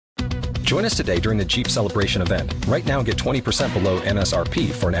Join us today during the Jeep Celebration event. Right now, get 20% below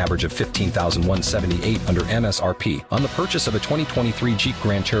MSRP for an average of $15,178 under MSRP on the purchase of a 2023 Jeep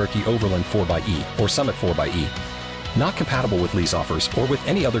Grand Cherokee Overland 4xE or Summit 4xE. Not compatible with lease offers or with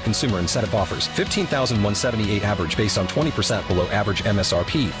any other consumer incentive offers. $15,178 average based on 20% below average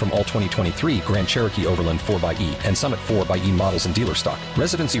MSRP from all 2023 Grand Cherokee Overland 4xE and Summit 4xE models in dealer stock.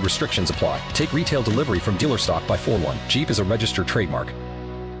 Residency restrictions apply. Take retail delivery from dealer stock by 4/1. Jeep is a registered trademark.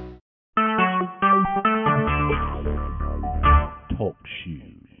 Talk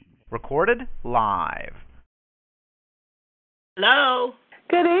shoes. Recorded live. Hello.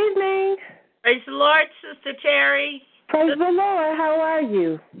 Good evening. Praise the Lord, Sister Terry. Praise the Lord. How are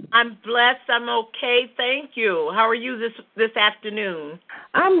you? I'm blessed. I'm okay. Thank you. How are you this afternoon?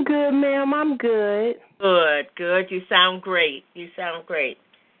 I'm good, ma'am. I'm good. Good. You sound great.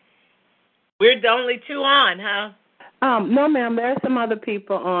 We're the only two on, huh? No, ma'am. There are some other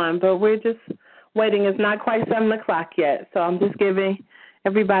people on, but we're just waiting. It's not quite 7 o'clock yet, so I'm just giving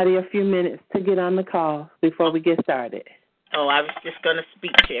everybody a few minutes to get on the call before we get started. Oh, I was just going to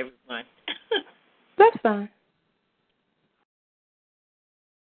speak to everyone. That's fine.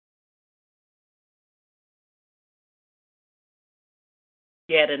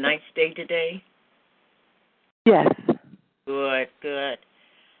 You had a nice day today? Yes. Good.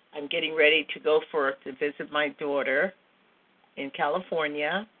 I'm getting ready to go to visit my daughter in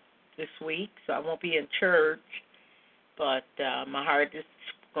California this week, so I won't be in church, but my heart is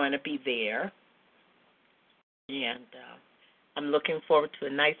going to be there. And I'm looking forward to a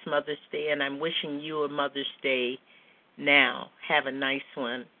nice Mother's Day, and I'm wishing you a Mother's Day now. Have a nice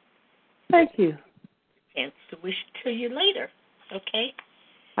one. Thank you. Chance to wish it to you later, okay?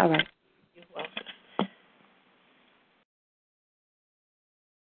 All right. You're welcome.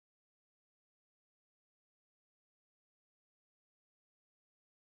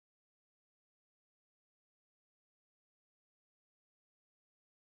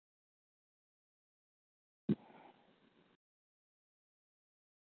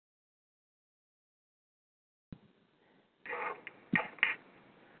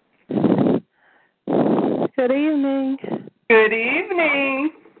 Good evening. Good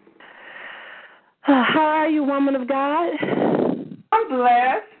evening. How are you, woman of God? I'm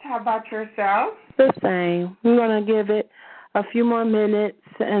blessed. How about yourself? The same. I'm going to give it a few more minutes,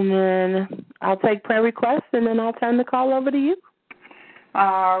 and then I'll take prayer requests, and then I'll turn the call over to you.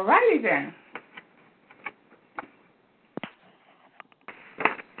 All righty then.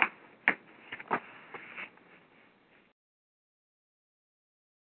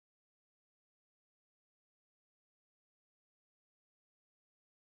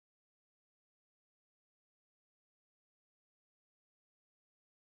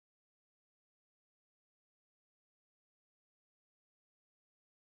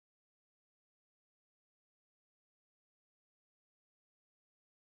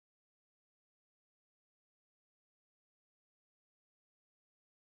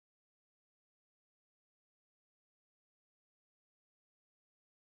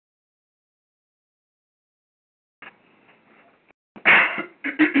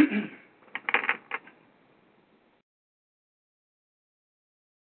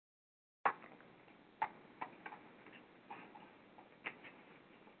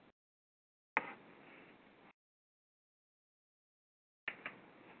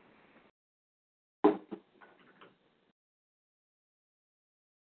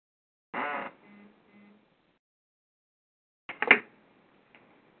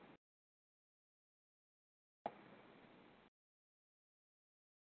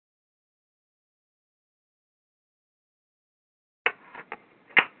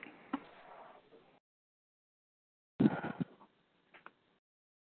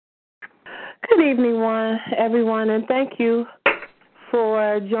 Good evening, everyone, and thank you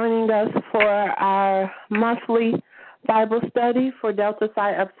for joining us for our monthly Bible study for Delta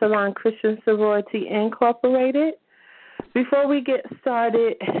Psi Epsilon Christian Sorority Incorporated. Before we get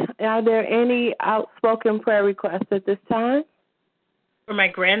started, are there any outspoken prayer requests at this time? For my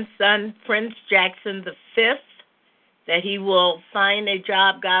grandson, Prince Jackson V, that he will find a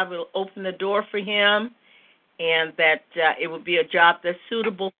job, God will open the door for him, and that it will be a job that's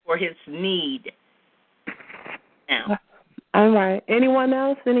suitable for his need. Now. All right. Anyone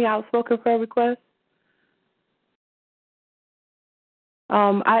else? Any outspoken prayer requests?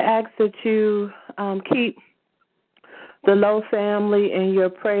 I ask that you keep the Lowe family in your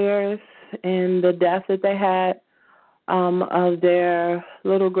prayers and the death that they had of their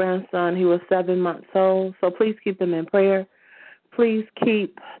little grandson. He was 7 months old, so please keep them in prayer. Please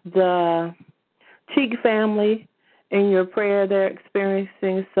keep the Cheek family in your prayer. They're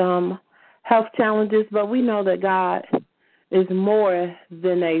experiencing some health challenges, but we know that God is more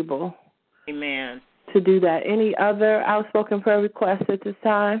than able Amen. to do that. Any other outspoken prayer requests at this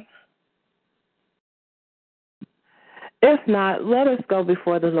time? If not, let us go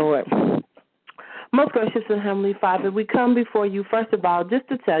before the Lord. Most gracious and Heavenly Father, we come before you, first of all, just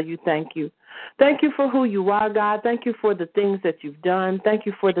to tell you thank you. Thank you for who you are, God. Thank you for the things that you've done. Thank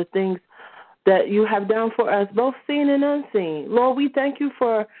you for the things that you have done for us, both seen and unseen. Lord, we thank you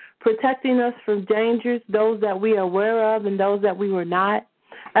for protecting us from dangers, those that we are aware of and those that we were not.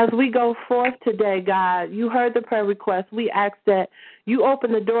 As we go forth today, God, you heard the prayer request. We ask that you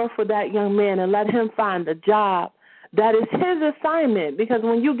open the door for that young man and let him find a job that is his assignment, because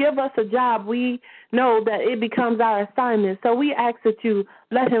when you give us a job, we know that it becomes our assignment. So we ask that you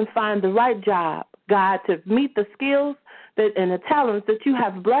let him find the right job, God, to meet the skills and the talents that you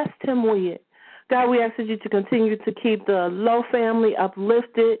have blessed him with. God, we ask that you to continue to keep the Lowe family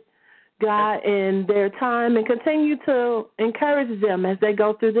uplifted, God, in their time, and continue to encourage them as they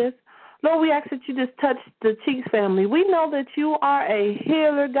go through this. Lord, we ask that you just touch the Cheeks family. We know that you are a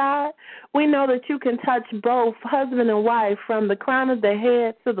healer, God. We know that you can touch both husband and wife from the crown of their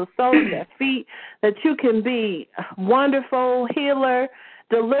head to the sole of their feet, that you can be wonderful healer,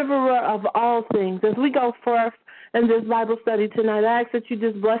 deliverer of all things. As we go forth in this Bible study tonight, I ask that you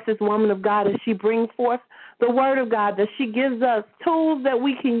just bless this woman of God as she brings forth the word of God, that she gives us tools that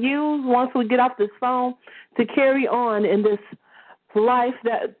we can use once we get off this phone to carry on in this life,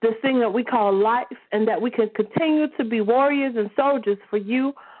 that this thing that we call life, and that we can continue to be warriors and soldiers for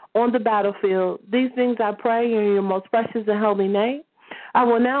you on the battlefield. These things I pray in your most precious and holy name. I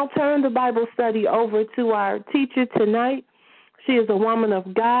will now turn the Bible study over to our teacher tonight. She is a woman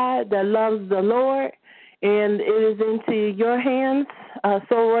of God that loves the Lord, and it is into your hands,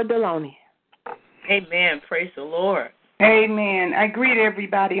 Sora Deloney. Amen. Praise the Lord. Amen. I greet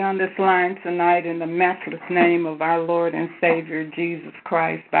everybody on this line tonight in the matchless name of our Lord and Savior, Jesus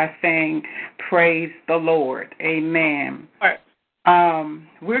Christ, by saying, praise the Lord. Amen.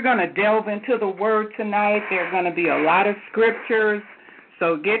 We're going to delve into the Word tonight. There are going to be a lot of scriptures,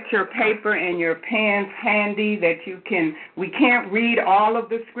 so get your paper and your pens handy that we can't read all of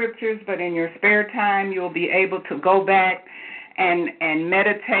the scriptures, but in your spare time you'll be able to go back and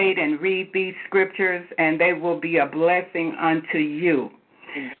meditate and read these scriptures, and they will be a blessing unto you.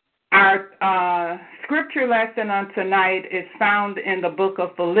 Our scripture lesson on tonight is found in the book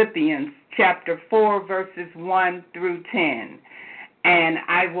of Philippians, chapter 4, verses 1 through 10, and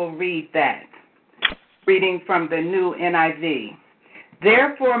I will read that, reading from the New NIV.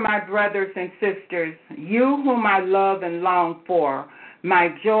 Therefore, my brothers and sisters, you whom I love and long for, my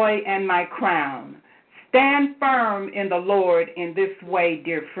joy and my crown, stand firm in the Lord in this way,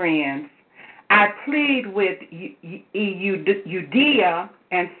 dear friends. I plead with Euodia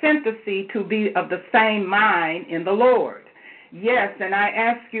and Syntyche to be of the same mind in the Lord. Yes, and I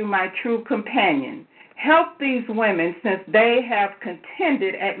ask you, my true companion, help these women, since they have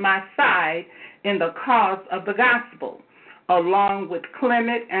contended at my side in the cause of the gospel, along with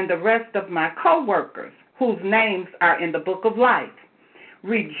Clement and the rest of my co-workers, whose names are in the book of life.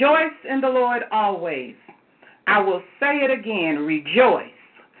 Rejoice in the Lord always. I will say it again, rejoice.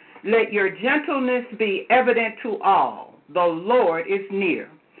 Let your gentleness be evident to all. The Lord is near.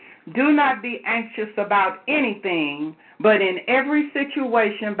 Do not be anxious about anything, but in every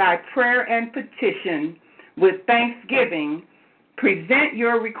situation by prayer and petition, with thanksgiving, present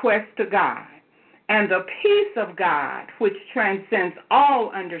your request to God. And the peace of God, which transcends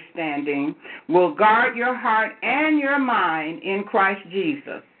all understanding, will guard your heart and your mind in Christ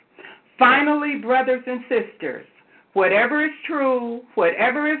Jesus. Finally, brothers and sisters, whatever is true,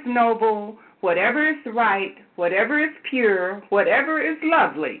 whatever is noble, whatever is right, whatever is pure, whatever is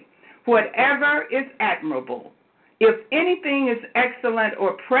lovely, whatever is admirable, if anything is excellent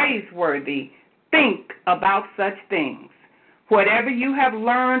or praiseworthy, think about such things. Whatever you have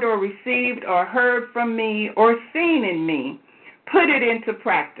learned or received or heard from me or seen in me, put it into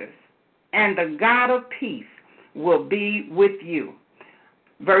practice, and the God of peace will be with you.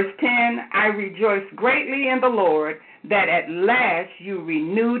 Verse 10, I rejoice greatly in the Lord that at last you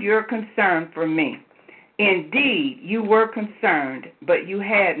renewed your concern for me. Indeed, you were concerned, but you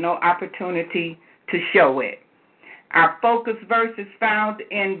had no opportunity to show it. Our focus verse is found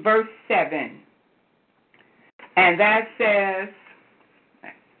in verse 7. And that says,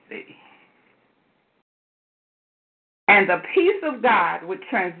 let's see, and the peace of God, which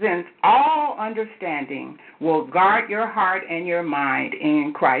transcends all understanding, will guard your heart and your mind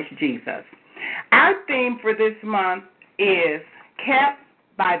in Christ Jesus. Our theme for this month is kept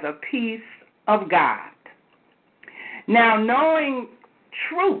by the peace of God. Now, knowing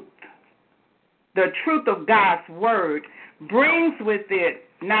truth the truth of God's word, brings with it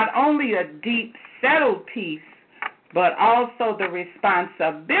not only a deep, settled peace, but also the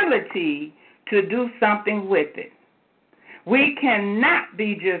responsibility to do something with it. We cannot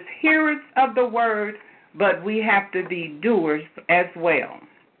be just hearers of the word, but we have to be doers as well.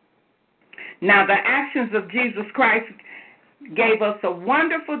 Now, the actions of Jesus Christ gave us a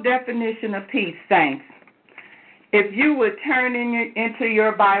wonderful definition of peace, saints. If you would turn into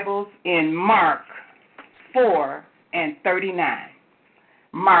your Bibles in Mark 4 and 39.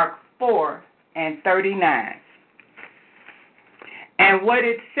 Mark 4 and 39. And what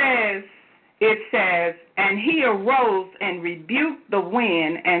it says, and he arose and rebuked the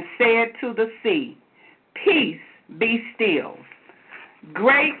wind and said to the sea, Peace, be still.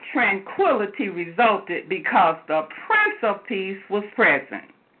 Great tranquility resulted because the Prince of Peace was present.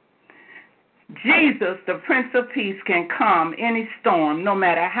 Jesus, the Prince of Peace, can calm any storm, no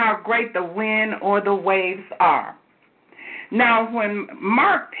matter how great the wind or the waves are. Now, when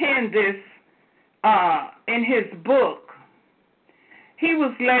Mark penned this in his book, he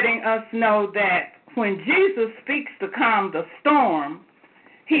was letting us know that when Jesus speaks to calm the storm,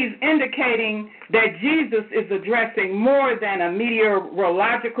 he's indicating that Jesus is addressing more than a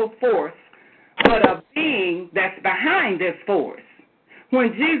meteorological force, but a being that's behind this force.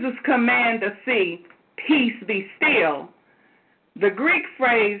 When Jesus commanded the sea, peace be still, the Greek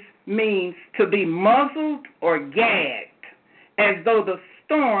phrase means to be muzzled or gagged, as though the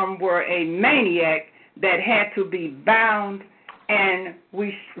storm were a maniac that had to be bound and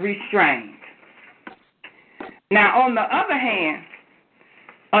restrained. Now, on the other hand,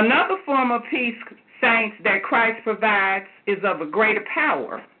 another form of peace, saints, that Christ provides is of a greater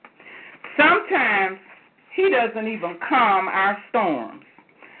power. Sometimes he doesn't even calm our storms,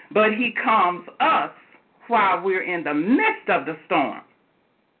 but he calms us while we're in the midst of the storm.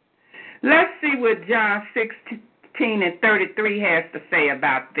 Let's see what John 16 and 33 has to say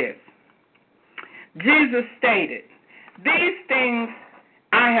about this. Jesus stated, These things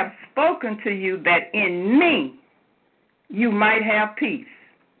I have spoken to you, that in me you might have peace.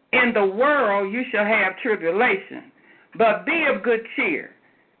 In the world you shall have tribulation, but be of good cheer.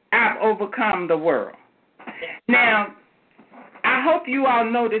 I've overcome the world. Now, I hope you all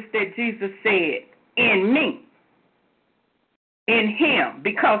noticed that Jesus said, in me, in him,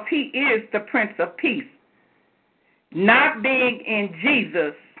 because he is the Prince of Peace. Not being in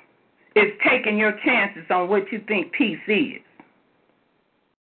Jesus is taking your chances on what you think peace is.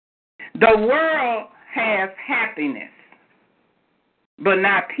 The world has happiness, but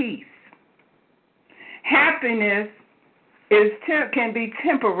not peace. Happiness can be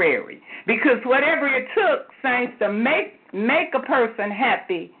temporary, because whatever it took, saints, to make a person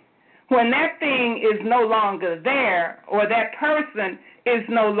happy, when that thing is no longer there, or that person is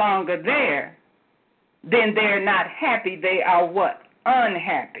no longer there, then they're not happy. They are what?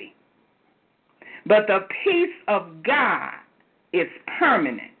 Unhappy. But the peace of God is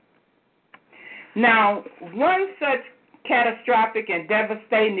permanent. Now, one such catastrophic and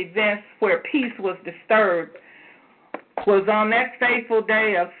devastating event where peace was disturbed was on that fateful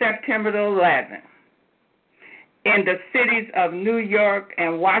day of September the 11th in the cities of New York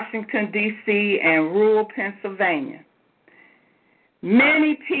and Washington, D.C. and rural Pennsylvania.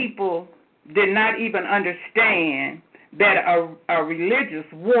 Many people did not even understand that a religious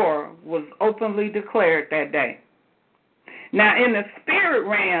war was openly declared that day. Now, in the spirit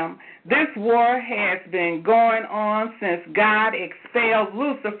realm, this war has been going on since God expelled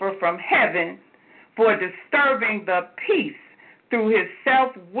Lucifer from heaven for disturbing the peace through his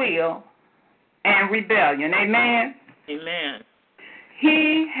self-will and rebellion. Amen? Amen.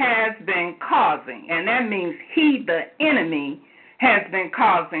 He has been causing, and that means he, the enemy, has been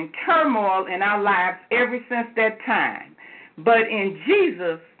causing turmoil in our lives ever since that time. But in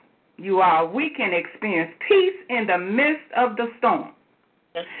Jesus, we can experience peace in the midst of the storm.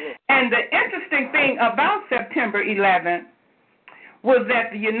 That's it. And the interesting thing about September 11th was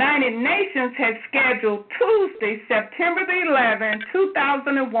that the United Nations had scheduled Tuesday, September the 11th,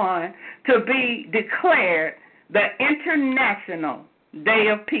 2001, to be declared the International Day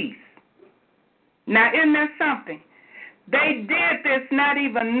of Peace. Now, isn't that something? They did this not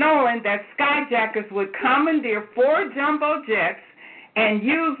even knowing that skyjackers would commandeer 4 jumbo jets and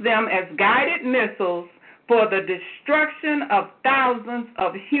use them as guided missiles for the destruction of thousands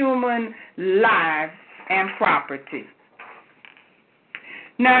of human lives and property.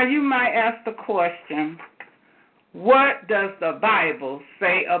 Now, you might ask the question, what does the Bible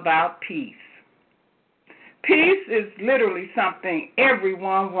say about peace? Peace is literally something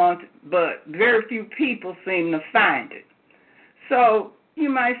everyone wants, but very few people seem to find it. So, you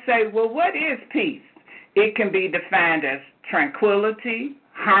might say, well, what is peace? It can be defined as tranquility,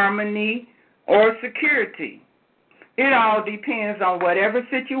 harmony, or security. It all depends on whatever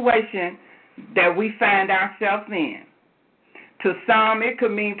situation that we find ourselves in. To some, it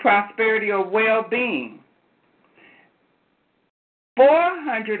could mean prosperity or well-being.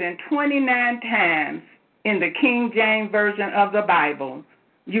 429 times in the King James Version of the Bible,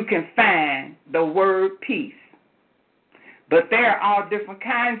 you can find the word peace. But there are all different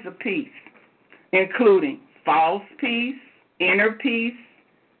kinds of peace, including false peace, inner peace,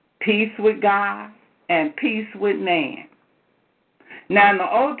 peace with God, and peace with man. Now, in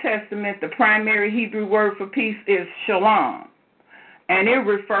the Old Testament, the primary Hebrew word for peace is shalom, and it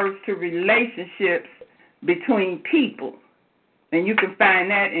refers to relationships between people. And you can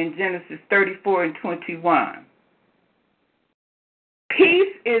find that in Genesis 34 and 21.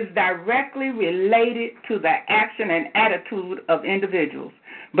 Peace is directly related to the action and attitude of individuals,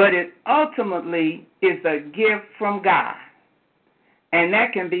 but it ultimately is a gift from God. And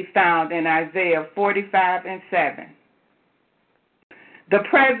that can be found in Isaiah 45 and 7. The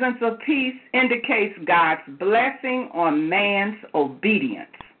presence of peace indicates God's blessing on man's obedience.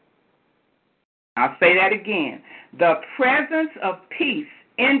 I'll say that again. The presence of peace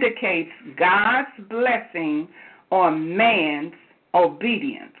indicates God's blessing on man's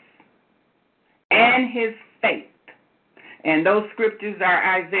obedience and his faith. And those scriptures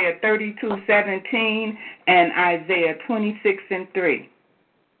are Isaiah 32:17 and Isaiah 26:3.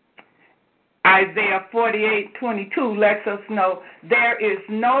 Isaiah 48:22 lets us know there is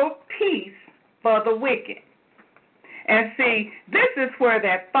no peace for the wicked. And see, this is where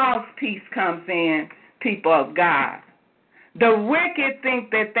that false peace comes in, people of God. The wicked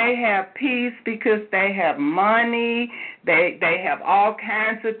think that they have peace because they have money, they have all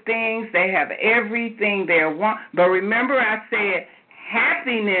kinds of things, they have everything they want. But remember I said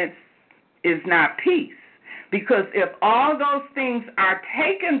happiness is not peace. Because if all those things are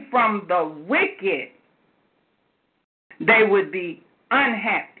taken from the wicked, they would be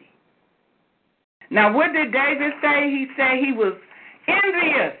unhappy. Now, what did David say? He said he was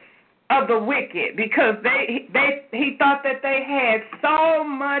envious of the wicked because he thought that they had so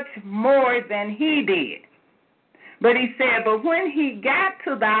much more than he did. But he said, but when he got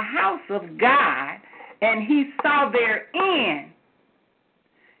to the house of God and he saw their end,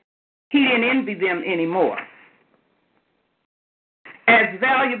 he didn't envy them anymore. As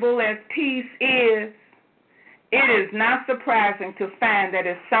valuable as peace is, it is not surprising to find that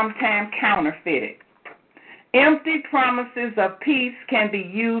it's sometimes counterfeited. Empty promises of peace can be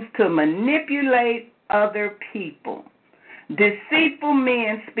used to manipulate other people. Deceitful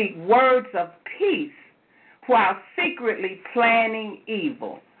men speak words of peace while secretly planning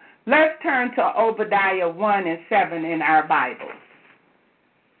evil. Let's turn to Obadiah 1 and 7 in our Bibles.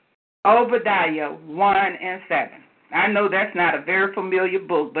 Obadiah 1 and 7. I know that's not a very familiar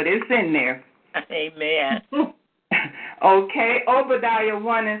book, but it's in there. Amen. Okay, Obadiah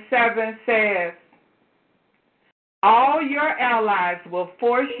 1 and 7 says, all your allies will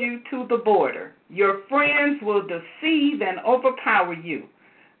force you to the border. Your friends will deceive and overpower you.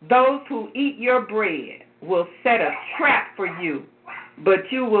 Those who eat your bread will set a trap for you,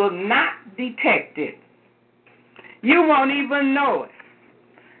 but you will not detect it. You won't even know it.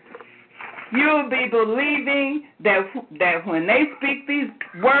 You'll be believing that when they speak these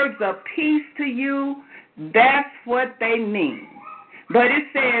words of peace to you, that's what they mean. But it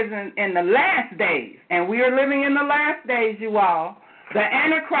says in the last days, and we are living in the last days, you all, the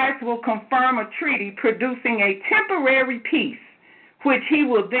Antichrist will confirm a treaty producing a temporary peace, which he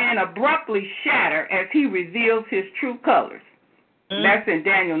will then abruptly shatter as he reveals his true colors. That's in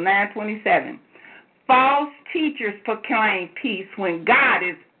Daniel 9:27. False teachers proclaim peace when God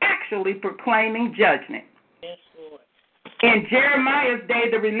is actually proclaiming judgment. Yes, Lord. In Jeremiah's day,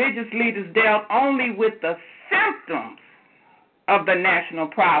 the religious leaders dealt only with the symptoms of the national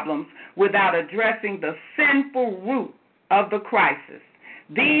problems without addressing the sinful root of the crisis.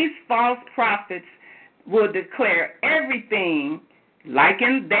 These false prophets will declare everything, like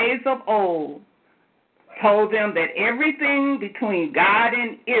in days of old, told them that everything between God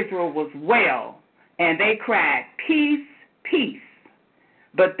and Israel was well, and they cried, peace, peace.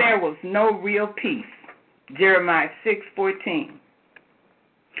 But there was no real peace. Jeremiah 6:14.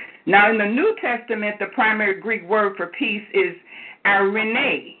 Now, in the New Testament, the primary Greek word for peace is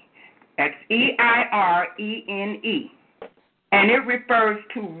eirene. That's E-I-R-E-N-E. And it refers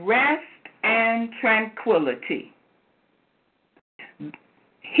to rest and tranquility.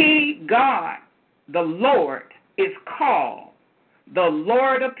 He, God, the Lord, is called the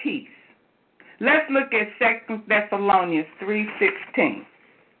Lord of peace. Let's look at 2 Thessalonians 3:16.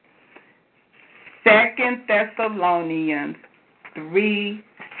 2 Thessalonians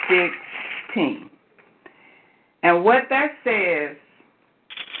 3:16. And what that says,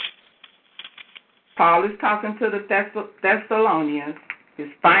 Paul is talking to the Thessalonians, his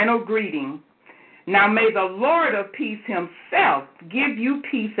final greeting. Now may the Lord of peace himself give you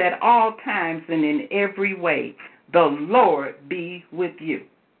peace at all times and in every way. The Lord be with you.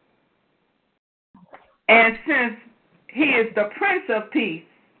 And since he is the Prince of Peace,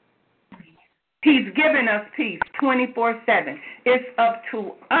 he's given us peace 24/7. It's up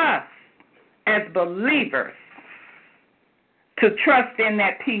to us as believers to trust in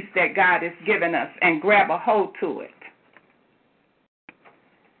that peace that God has given us and grab a hold to it.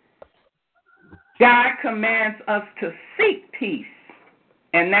 God commands us to seek peace,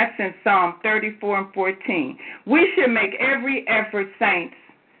 and that's in Psalm 34:14. We should make every effort, saints,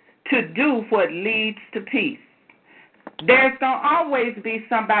 to do what leads to peace. There's going to always be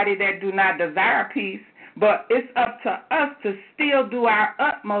somebody that do not desire peace, but it's up to us to still do our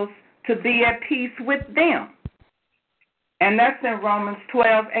utmost to be at peace with them. And that's in Romans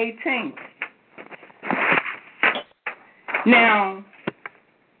 12:18. Now,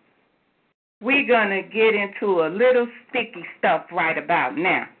 we're going to get into a little sticky stuff right about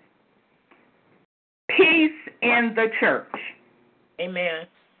now. Peace in the church. Amen.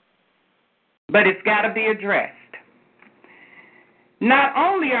 But it's got to be addressed. Not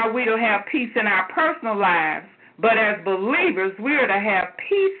only are we to have peace in our personal lives, but as believers, we are to have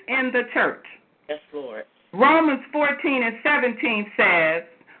peace in the church. Yes, Lord. Romans 14:17 says,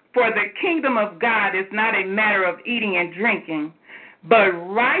 "For the kingdom of God is not a matter of eating and drinking, but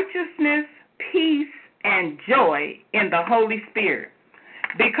righteousness, peace, and joy in the Holy Spirit.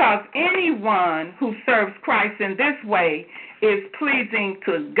 Because anyone who serves Christ in this way is pleasing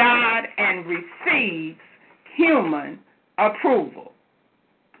to God and receives human approval."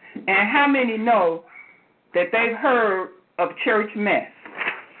 And how many know that they've heard of church mess?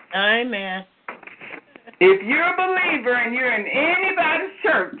 Amen. If you're a believer and you're in anybody's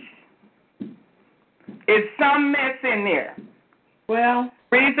church, it's some mess in there. Well,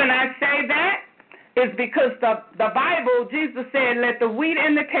 the reason I say that is because the Bible, Jesus said, let the wheat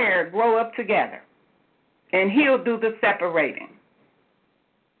and the tare grow up together, and he'll do the separating.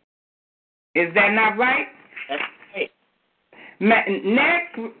 Is that not right? That's right.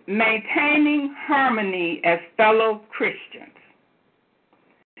 Next, maintaining harmony as fellow Christians.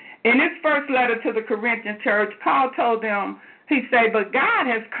 In his first letter to the Corinthian church, Paul told them, he said, but God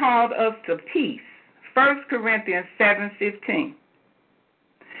has called us to peace. 1 Corinthians 7:15.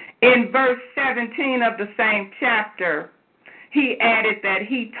 In verse 17 of the same chapter, he added that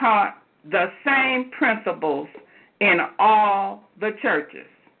he taught the same principles in all the churches.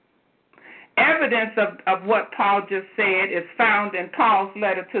 Evidence of what Paul just said is found in Paul's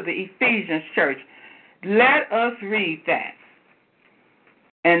letter to the Ephesians church. Let us read that.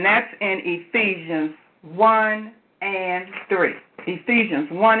 And that's in Ephesians 1 and 3. Ephesians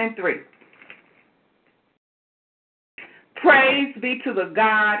 1 and 3. Praise be to the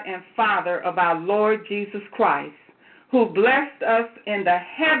God and Father of our Lord Jesus Christ, who blessed us in the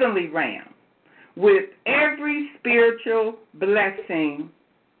heavenly realm with every spiritual blessing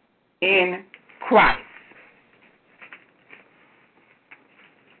in Christ.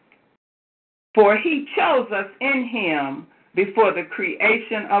 For he chose us in him before the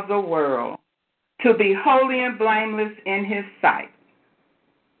creation of the world to be holy and blameless in his sight.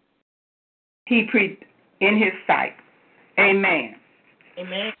 In his sight. Amen.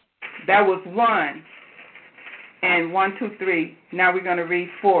 Amen. That was 1 and 1, 2, 3. Now we're going to read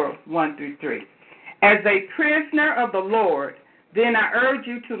 4, 1 through 3. As a prisoner of the Lord, then I urge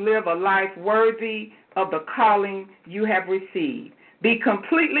you to live a life worthy of the calling you have received. Be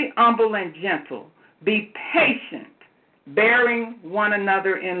completely humble and gentle. Be patient, bearing one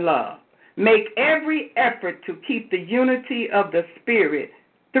another in love. Make every effort to keep the unity of the Spirit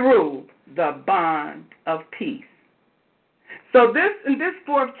through the bond of peace. So in this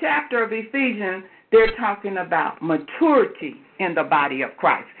 4th chapter of Ephesians, they're talking about maturity in the body of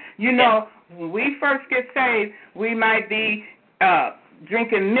Christ. You know, when we first get saved, we might be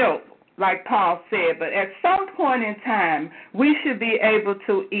drinking milk, like Paul said, but at some point in time, we should be able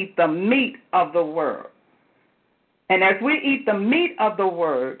to eat the meat of the Word. And as we eat the meat of the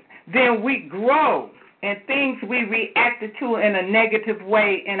Word, then we grow, and things we reacted to in a negative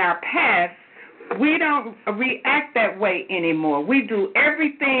way in our past, we don't react that way anymore. We do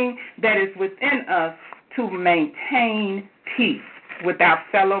everything that is within us to maintain peace with our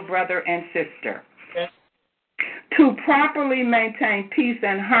fellow brother and sister. Yes. To properly maintain peace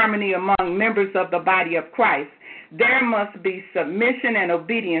and harmony among members of the body of Christ, there must be submission and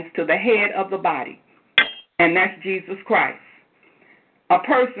obedience to the head of the body, and that's Jesus Christ. A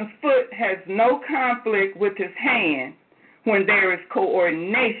person's foot has no conflict with his hand when there is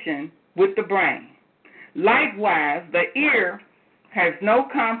coordination with the brain. Likewise, the ear has no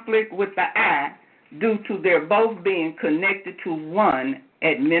conflict with the eye due to their both being connected to one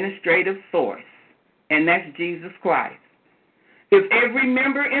administrative source, and that's Jesus Christ. If every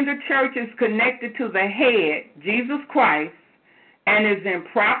member in the church is connected to the head, Jesus Christ, and is in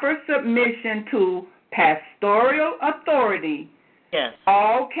proper submission to pastoral authority, yes,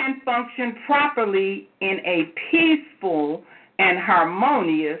 all can function properly in a peaceful and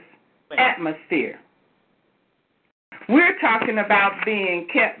harmonious atmosphere. We're talking about being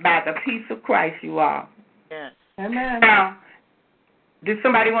kept by the peace of Christ, you all. yes. Amen. Now, did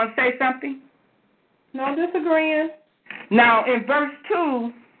somebody want to say something? No disagreeing. Now, in verse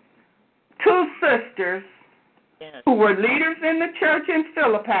 2, two sisters Yes. who were leaders in the church in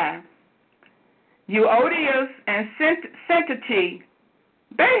Philippi, Euodias and Syntyche,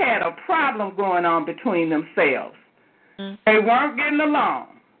 they had a problem going on between themselves. Mm-hmm. They weren't getting along.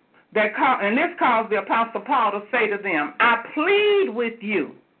 And this caused the Apostle Paul to say to them, I plead with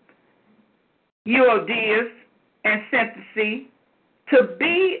you, Euodias and Syntyche, to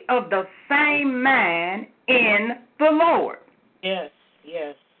be of the same mind in the Lord. Yes,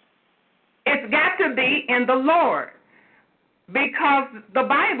 yes. It's got to be in the Lord, because the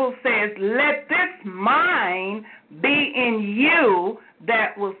Bible says, let this mind be in you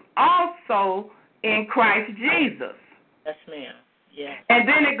that was also in Christ Jesus. Yes, ma'am. Yes. And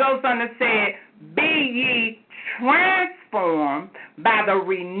then it goes on to say, be ye transformed by the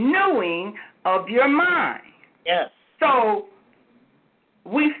renewing of your mind. Yes. So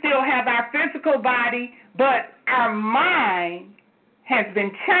we still have our physical body, but our mind has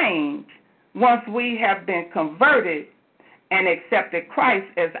been changed once we have been converted and accepted Christ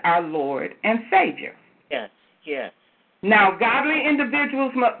as our Lord and Savior. Yes, yes. Now, godly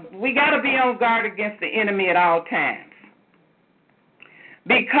individuals, we got to be on guard against the enemy at all times.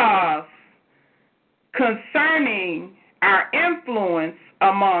 Because concerning our influence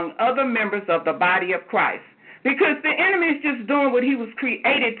among other members of the body of Christ, because the enemy is just doing what he was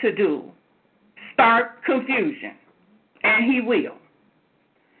created to do, start confusion, and he will.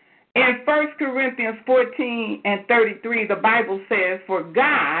 In 1 Corinthians 14:33, the Bible says, for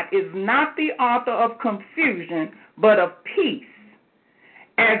God is not the author of confusion, but of peace,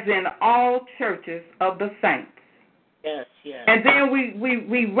 as in all churches of the saints. Yes, yes. And then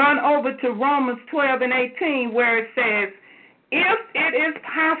we run over to Romans 12:18, where it says, if it is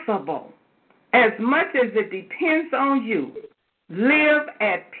possible, as much as it depends on you, live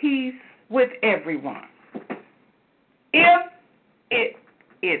at peace with everyone. If it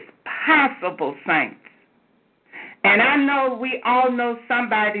is possible, saints. And I know we all know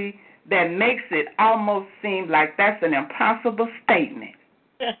somebody that makes it almost seem like that's an impossible statement.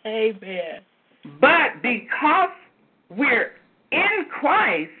 Amen. But because we're in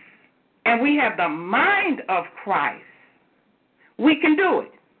Christ and we have the mind of Christ, we can do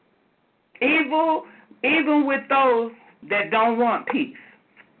it. Even with those that don't want peace.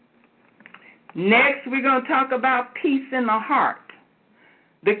 Next, we're going to talk about peace in the heart.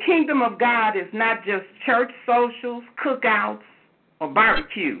 The kingdom of God is not just church socials, cookouts, or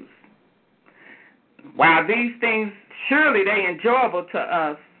barbecues. While these things, surely they're enjoyable to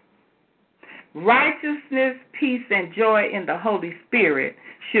us, righteousness, peace, and joy in the Holy Spirit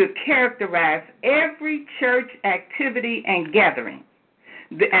should characterize every church activity and gathering.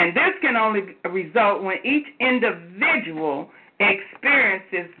 And this can only result when each individual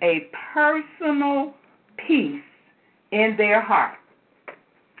experiences a personal peace in their heart.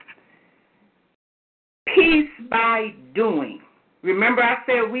 Peace by doing. Remember I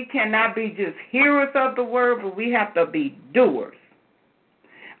said we cannot be just hearers of the word, but we have to be doers.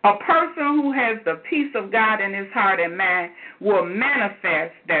 A person who has the peace of God in his heart and mind will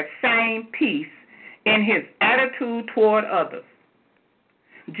manifest that same peace in his attitude toward others.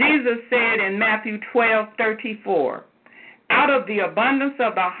 Jesus said in Matthew 12:34, out of the abundance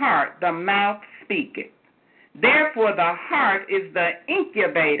of the heart the mouth speaketh. Therefore the heart is the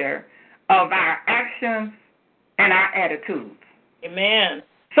incubator of our actions and our attitudes. Amen.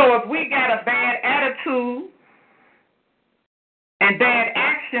 So if we got a bad attitude and bad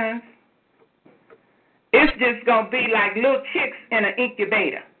actions, it's just going to be like little chicks in an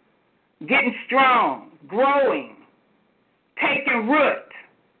incubator, getting strong, growing, taking root.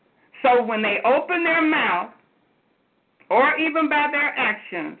 So when they open their mouth, or even by their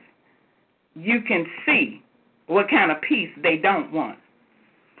actions, you can see what kind of peace they don't want.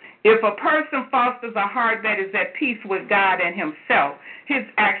 If a person fosters a heart that is at peace with God and himself, his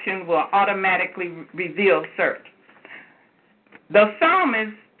action will automatically reveal search. The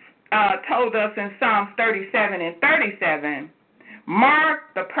psalmist told us in Psalms 37 and 37, mark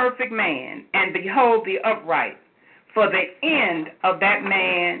the perfect man and behold the upright, for the end of that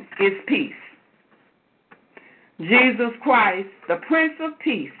man is peace. Jesus Christ, the Prince of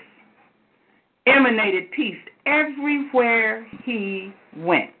Peace, emanated peace everywhere he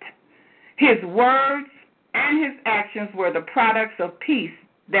went. His words and his actions were the products of peace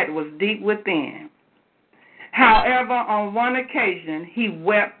that was deep within. However, on one occasion, he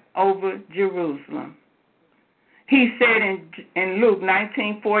wept over Jerusalem. He said in Luke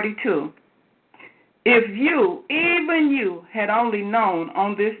 19:42, if you, even you, had only known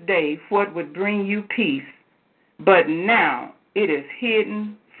on this day what would bring you peace, but now it is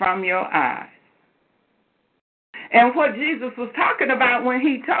hidden from your eyes. And what Jesus was talking about when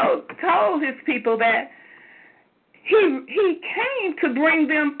he told his people that he came to bring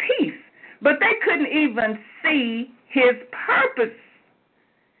them peace, but they couldn't even see his purpose.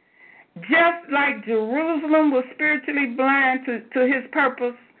 Just like Jerusalem was spiritually blind to his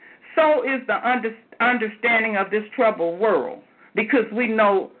purpose, so is the understanding of this troubled world, because we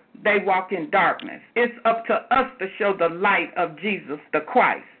know they walk in darkness. It's up to us to show the light of Jesus, the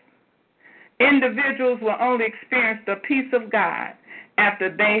Christ. Individuals will only experience the peace of God after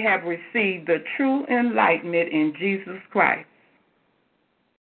they have received the true enlightenment in Jesus Christ.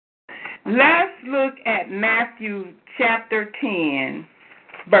 Let's look at Matthew chapter 10,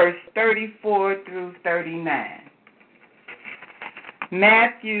 verse 34 through 39.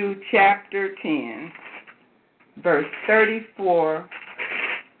 Matthew chapter 10, verse 34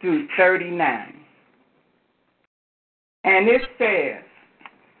 through 39. And it says,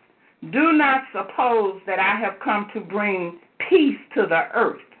 do not suppose that I have come to bring peace to the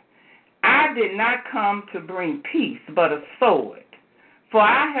earth. I did not come to bring peace, but a sword. For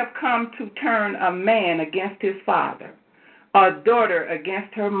I have come to turn a man against his father, a daughter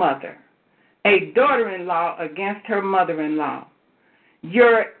against her mother, a daughter-in-law against her mother-in-law.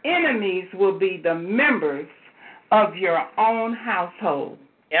 Your enemies will be the members of your own household.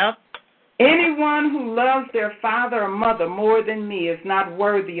 Yep. Anyone who loves their father or mother more than me is not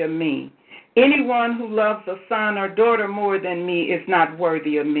worthy of me. Anyone who loves a son or daughter more than me is not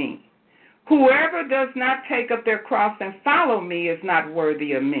worthy of me. Whoever does not take up their cross and follow me is not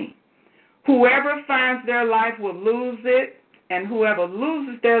worthy of me. Whoever finds their life will lose it, and whoever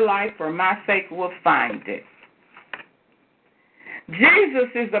loses their life for my sake will find it.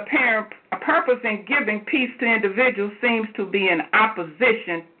 Jesus' apparent purpose in giving peace to individuals seems to be in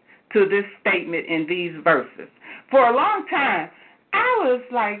opposition to this statement in these verses. For a long time, I was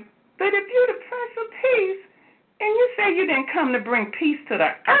like, but if you're the Prince of Peace, and you say you didn't come to bring peace to the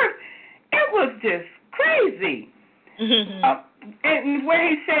earth, it was just crazy. And where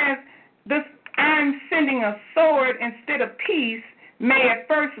he says, I'm sending a sword instead of peace, may at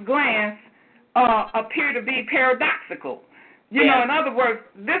first glance appear to be paradoxical. You know, in other words,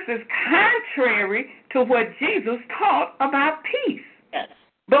 this is contrary to what Jesus taught about peace. Yes.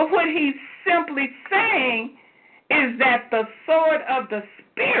 But what he's simply saying is that the sword of the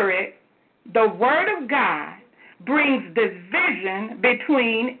Spirit, the Word of God, brings division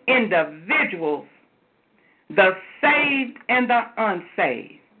between individuals, the saved and the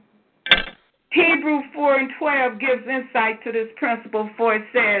unsaved. Hebrews 4:12 gives insight to this principle, for it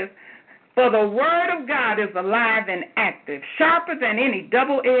says, for the Word of God is alive and active, sharper than any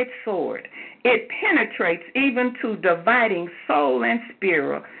double-edged sword. It penetrates even to dividing soul and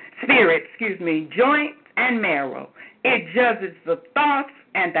spirit, joint and marrow. It judges the thoughts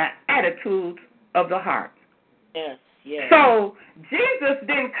and the attitudes of the heart. Yes, yes. So Jesus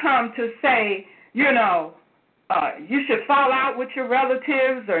didn't come to say, you should fall out with your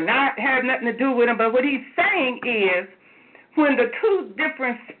relatives or not have nothing to do with them. But what he's saying is, when the two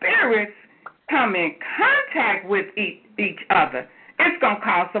different spirits come in contact with each other, it's going to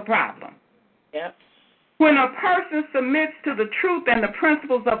cause a problem. Yep. When a person submits to the truth and the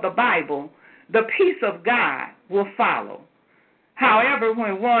principles of the Bible, the peace of God will follow. However,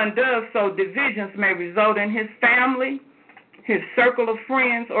 when one does so, divisions may result in his family, his circle of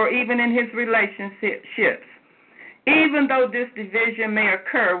friends, or even in his relationships. Even though this division may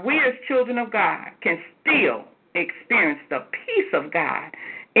occur, we as children of God can still experience the peace of God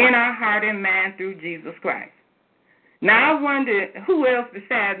in our heart and mind through Jesus Christ. Now, I wonder who else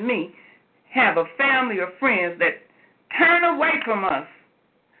besides me have a family or friends that turn away from us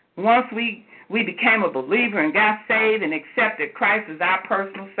once we became a believer and got saved and accepted Christ as our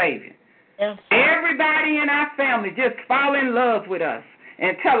personal Savior. Yeah. Everybody in our family just fall in love with us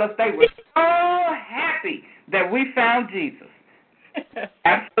and tell us they were so happy that we found Jesus.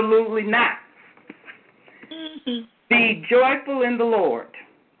 Absolutely not. Be joyful in the Lord.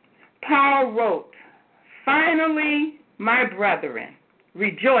 Paul wrote, finally, my brethren,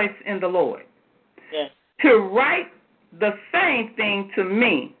 rejoice in the Lord. Yes. To write the same thing to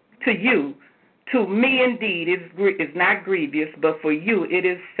me, to you, to me indeed is not grievous, but for you it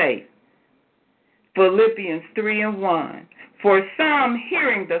is safe. Philippians 3:1. For some,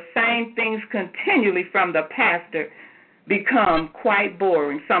 hearing the same things continually from the pastor become quite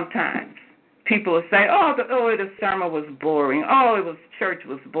boring sometimes. People will say, the sermon was boring. Church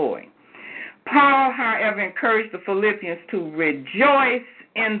was boring. Paul, however, encouraged the Philippians to rejoice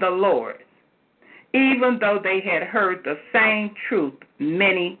in the Lord, even though they had heard the same truth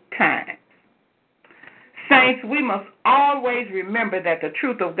many times. Saints, we must always remember that the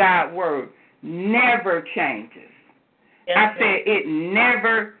truth of God's word never changes. Yes, I said it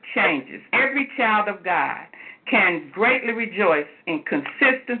never changes. Every child of God can greatly rejoice in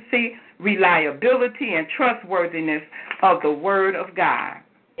consistency, reliability, and trustworthiness of the word of God.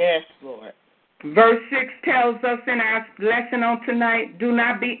 Yes, Lord. Verse 6 tells us in our lesson on tonight, do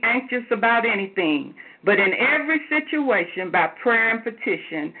not be anxious about anything, but in every situation, by prayer and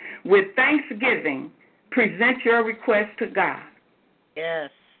petition, with thanksgiving, present your request to God.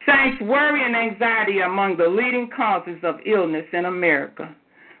 Yes. Saints, worry and anxiety are among the leading causes of illness in America.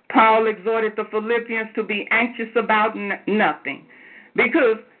 Paul exhorted the Philippians to be anxious about nothing,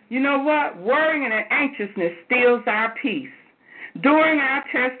 because, you know what? Worrying and anxiousness steals our peace. During our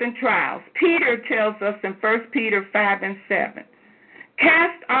tests and trials, Peter tells us in 1 Peter 5:7,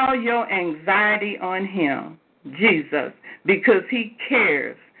 cast all your anxiety on him, Jesus, because he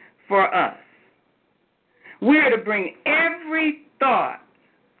cares for us. We are to bring every thought,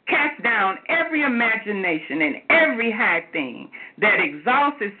 cast down every imagination and every high thing that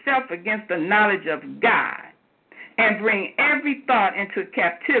exalts itself against the knowledge of God, and bring every thought into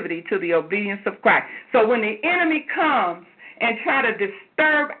captivity to the obedience of Christ. So when the enemy comes and try to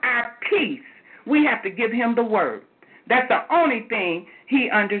disturb our peace, we have to give him the word. That's the only thing he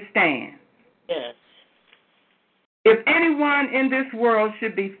understands. Yes. If anyone in this world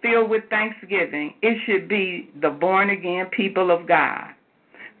should be filled with thanksgiving, it should be the born-again people of God.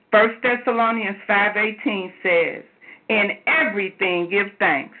 1 Thessalonians 5:18 says, in everything give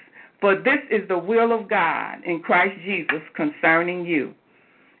thanks, for this is the will of God in Christ Jesus concerning you.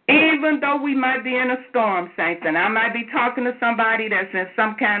 Even though we might be in a storm, saints, and I might be talking to somebody that's in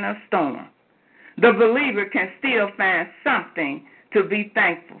some kind of storm, the believer can still find something to be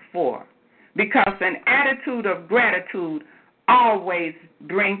thankful for, because an attitude of gratitude always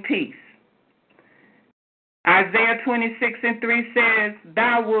brings peace. Isaiah 26:3 says,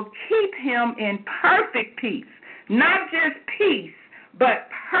 thou wilt keep him in perfect peace, not just peace, but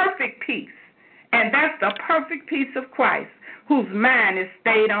perfect peace. And that's the perfect peace of Christ, whose mind is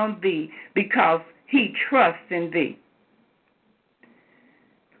stayed on thee because he trusts in thee.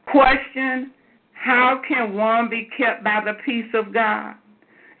 Question, how can one be kept by the peace of God?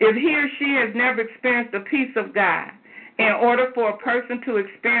 If he or she has never experienced the peace of God, in order for a person to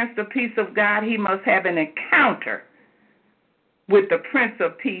experience the peace of God, he must have an encounter with the Prince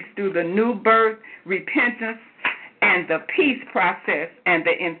of Peace through the new birth, repentance, and the peace process and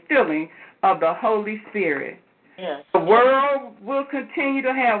the infilling of the Holy Spirit. Yes. The world will continue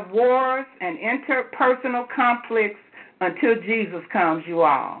to have wars and interpersonal conflicts until Jesus comes, you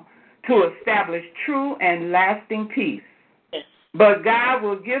all, to establish true and lasting peace. Yes. But God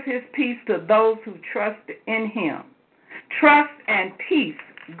will give his peace to those who trust in him. Trust and peace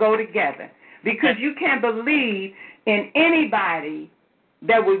go together, because you can't believe in anybody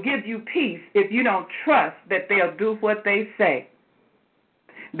that will give you peace if you don't trust that they'll do what they say.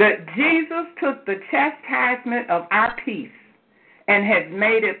 That Jesus took the chastisement of our peace and has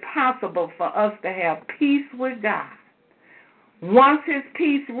made it possible for us to have peace with God. Once his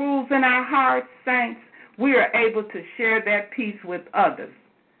peace rules in our hearts, saints, we are able to share that peace with others,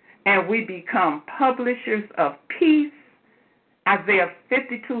 and we become publishers of peace, Isaiah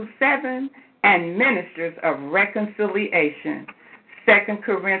 52:7, and ministers of reconciliation, 2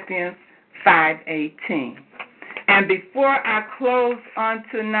 Corinthians 5:18. And before I close on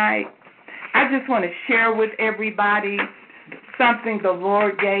tonight, I just want to share with everybody something the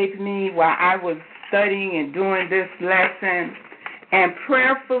Lord gave me while I was studying and doing this lesson. And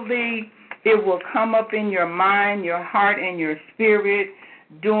prayerfully, it will come up in your mind, your heart, and your spirit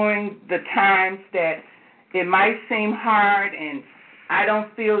during the times that it might seem hard and I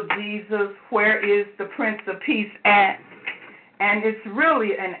don't feel Jesus. Where is the Prince of Peace at? And it's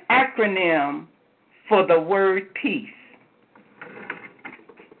really an acronym for the word peace.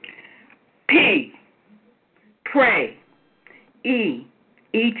 Pray. E,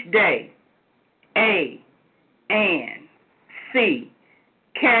 each day. A, and. C,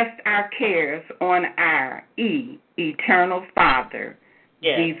 cast our cares on our eternal Father,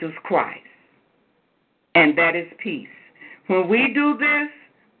 Jesus Christ. And that is peace. When we do this,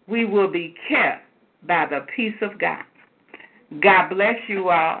 we will be kept by the peace of God. God bless you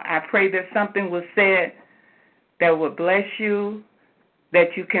all. I pray that something was said that will bless you,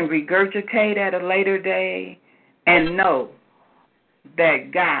 that you can regurgitate at a later day, and know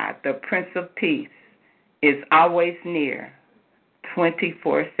that God, the Prince of Peace, is always near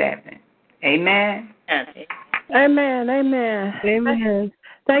 24/7. Amen? Amen. Amen. Amen.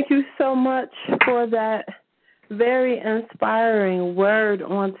 Thank you so much for that very inspiring word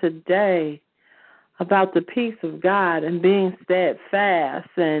on today about the peace of God and being steadfast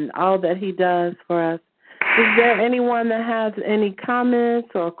and all that He does for us. Is there anyone that has any comments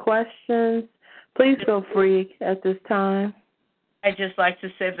or questions? Please feel free at this time. I'd just like to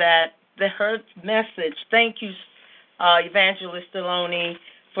say that her message, thank you, Evangelist Deloney,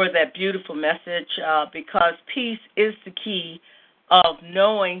 for that beautiful message, because peace is the key of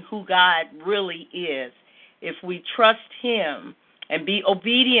knowing who God really is. If we trust Him and be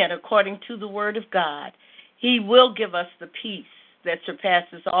obedient according to the Word of God, He will give us the peace that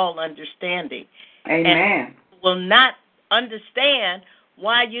surpasses all understanding. Amen. And will not understand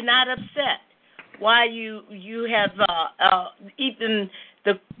why you're not upset, why you have even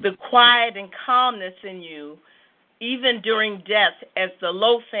the quiet and calmness in you, even during death, as the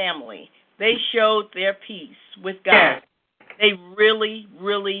Lowe family, they showed their peace with God. Yes. They really,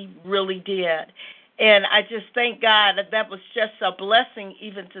 really, really did. And I just thank God that was just a blessing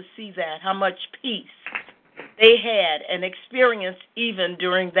even to see that, how much peace they had and experienced even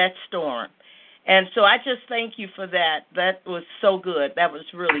during that storm. And so I just thank you for that. That was so good. That was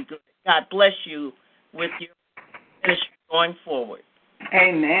really good. God bless you with your ministry going forward.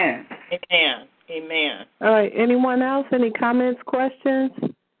 Amen. Amen. Amen. All right. Anyone else? Any comments, questions?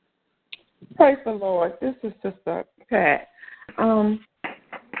 Praise the Lord. This is Sister Pat.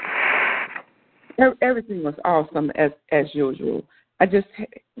 Everything was awesome as usual. I just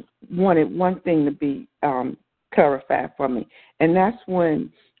wanted one thing to be clarified for me, and that's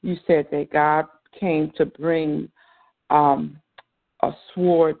when you said that God came to bring a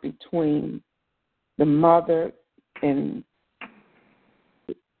sword between the mother and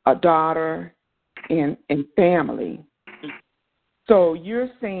a daughter and family. So you're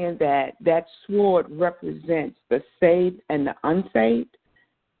saying that sword represents the saved and the unsaved?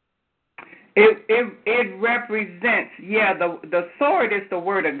 It represents, the sword is the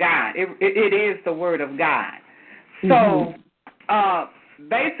word of God. It is the word of God. So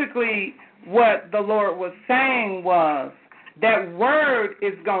basically what the Lord was saying was that word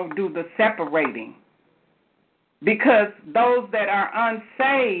is going to do the separating, because those that are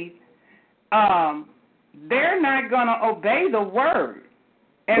unsaved, they're not going to obey the word.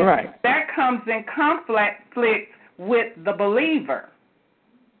 And that comes in conflict with the believer.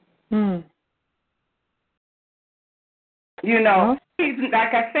 You know, he's,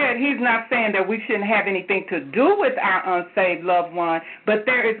 like I said, he's not saying that we shouldn't have anything to do with our unsaved loved one, but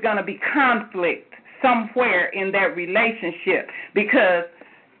there is going to be conflict somewhere in that relationship. Because,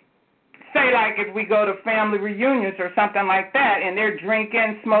 say, like if we go to family reunions or something like that, and they're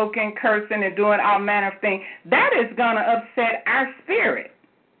drinking, smoking, cursing, and doing all manner of things, that is going to upset our spirit.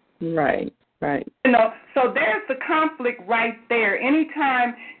 Right. You know, so there's the conflict right there.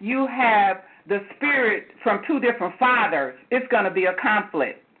 Anytime you have the spirit from two different fathers, it's going to be a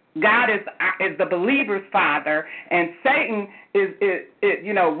conflict. God is the believer's father, and Satan is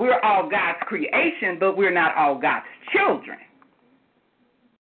you know, we're all God's creation, but we're not all God's children.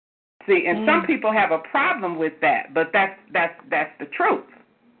 See, and some people have a problem with that, but that's the truth.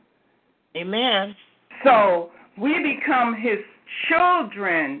 Amen. So we become His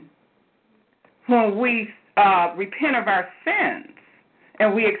children when we repent of our sins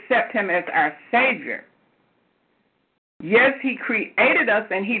and we accept Him as our Savior. Yes, He created us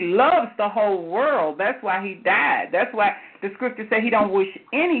and He loves the whole world. That's why He died. That's why the scripture says He don't wish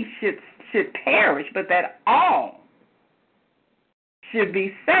any should perish, but that all should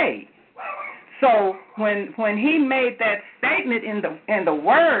be saved. So when He made that statement in the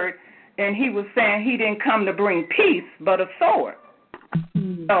Word, and He was saying He didn't come to bring peace, but a sword,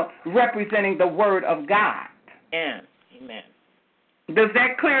 so representing the Word of God. Amen. Does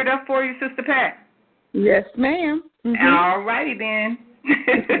that clear it up for you, Sister Pat? Yes, ma'am. All righty then.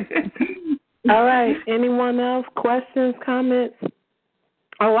 All right. Anyone else? Questions, comments?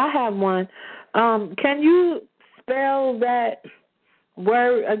 Oh, I have one. Can you spell that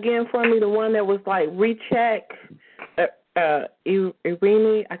word again for me, the one that was like recheck.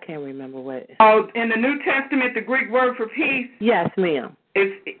 Irene, I can't remember what. Oh, in the New Testament, the Greek word for peace. Yes, ma'am.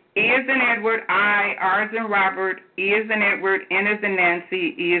 Is E as in Edward, I, R as in Robert, E as in Edward, N as in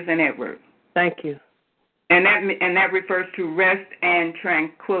Nancy, E as in Edward. Thank you. And that refers to rest and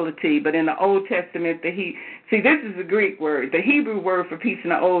tranquility. But in the Old Testament, this is a Greek word. The Hebrew word for peace in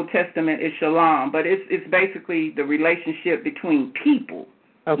the Old Testament is shalom, but it's basically the relationship between people,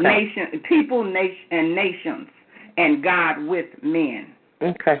 and nations, and God with men.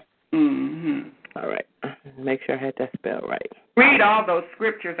 Okay. Mm-hmm. All right. Make sure I had that spelled right. Read all those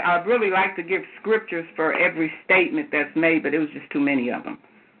scriptures. I'd really like to give scriptures for every statement that's made, but it was just too many of them.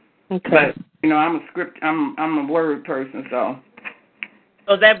 Okay. But I'm a word person, so.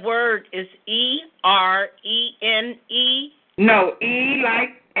 So that word is ERENE? No, E like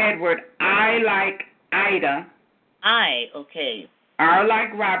Edward, I like Ida. Okay. R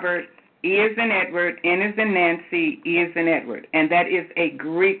like Robert, E is in Edward, N is in Nancy, E is in Edward. And that is a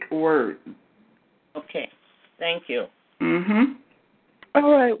Greek word. Okay. Thank you. Mm-hmm.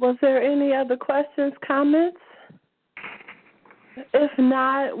 All right. Was there any other questions, comments? If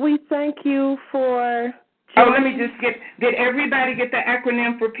not, we thank you for joining. Let me just did everybody get the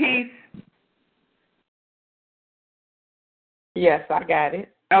acronym for peace? Yes, I got it.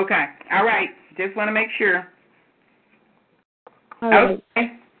 Okay. All right. Just want to make sure. All right.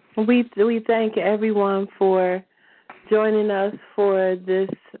 Okay. We thank everyone for joining us for this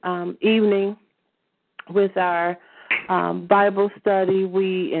evening with our Bible study.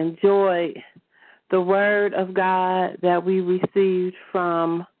 We enjoyed the Word of God that we received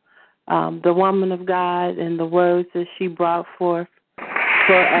from the woman of God and the words that she brought forth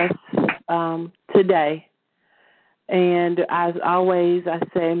for us today. And as always, I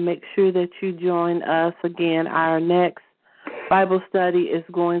say make sure that you join us again. Our next Bible study is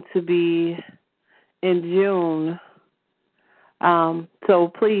going to be in June.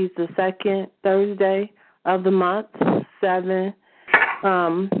 So please, the second Thursday of the month, 7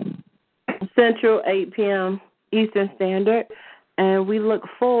 Central, 8 p.m. Eastern Standard. And we look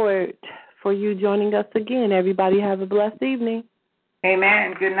forward for you joining us again. Everybody have a blessed evening.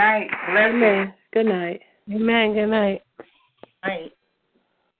 Amen. Good night. Amen. Good night. Amen. Good night. Night.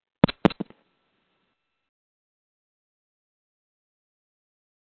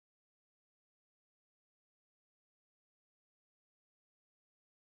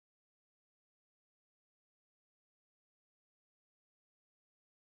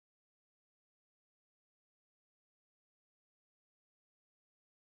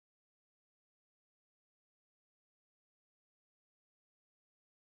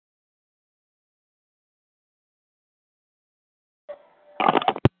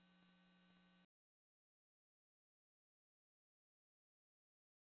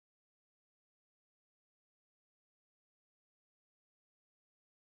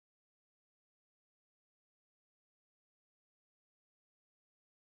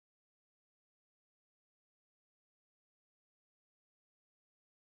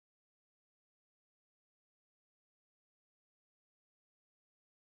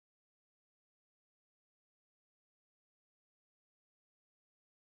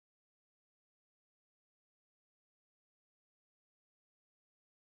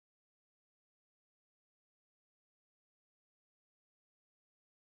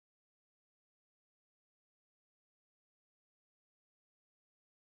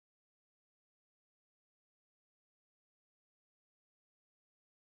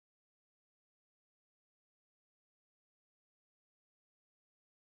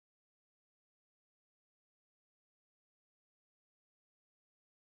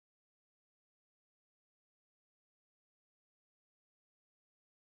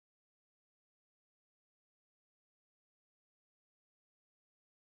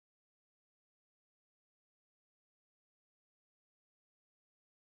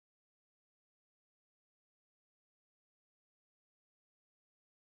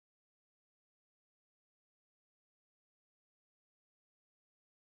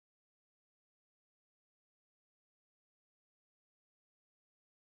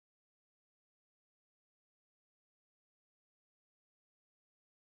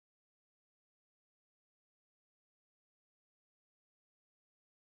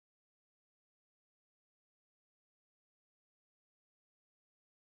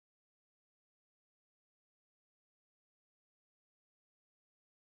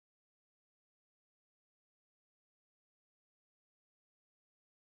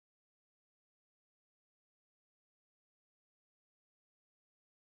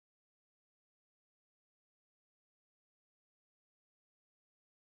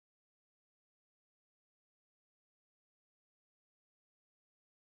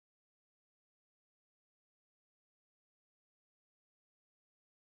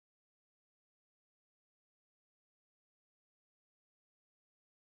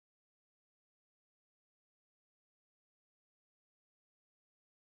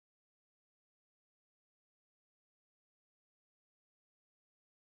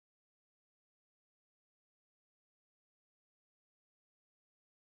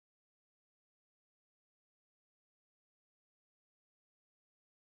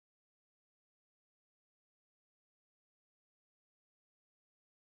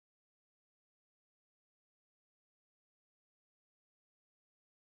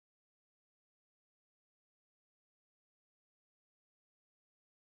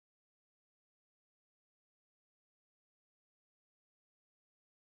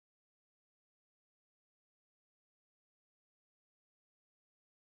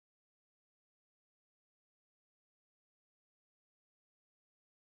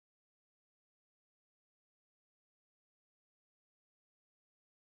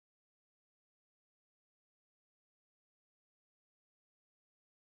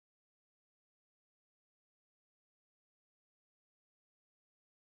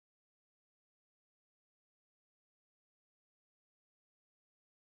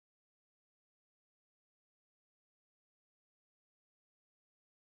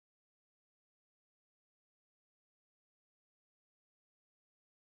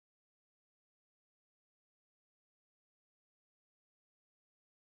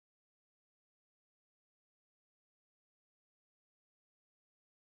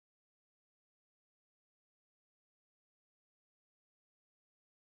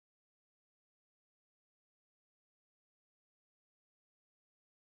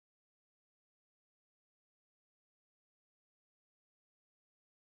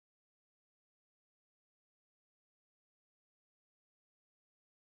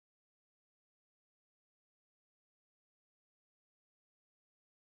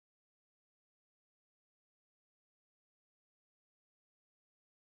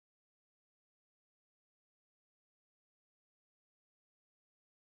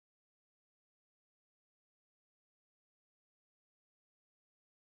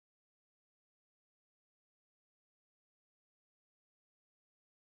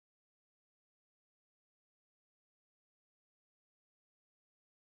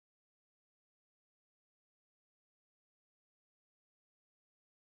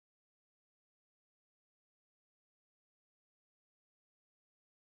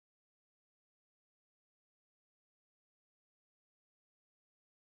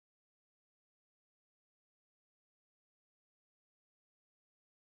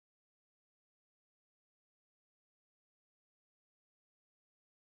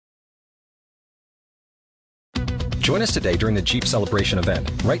 Join us today during the Jeep Celebration event.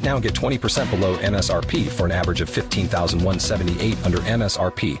 Right now, get 20% below MSRP for an average of $15,178 under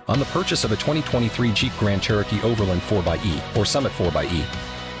MSRP on the purchase of a 2023 Jeep Grand Cherokee Overland 4xE or Summit 4xE.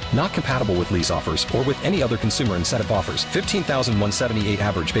 Not compatible with lease offers or with any other consumer incentive offers. $15,178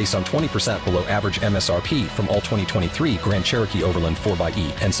 average based on 20% below average MSRP from all 2023 Grand Cherokee Overland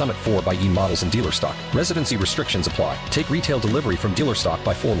 4xE and Summit 4xE models in dealer stock. Residency restrictions apply. Take retail delivery from dealer stock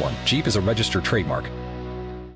by 4/1. Jeep is a registered trademark.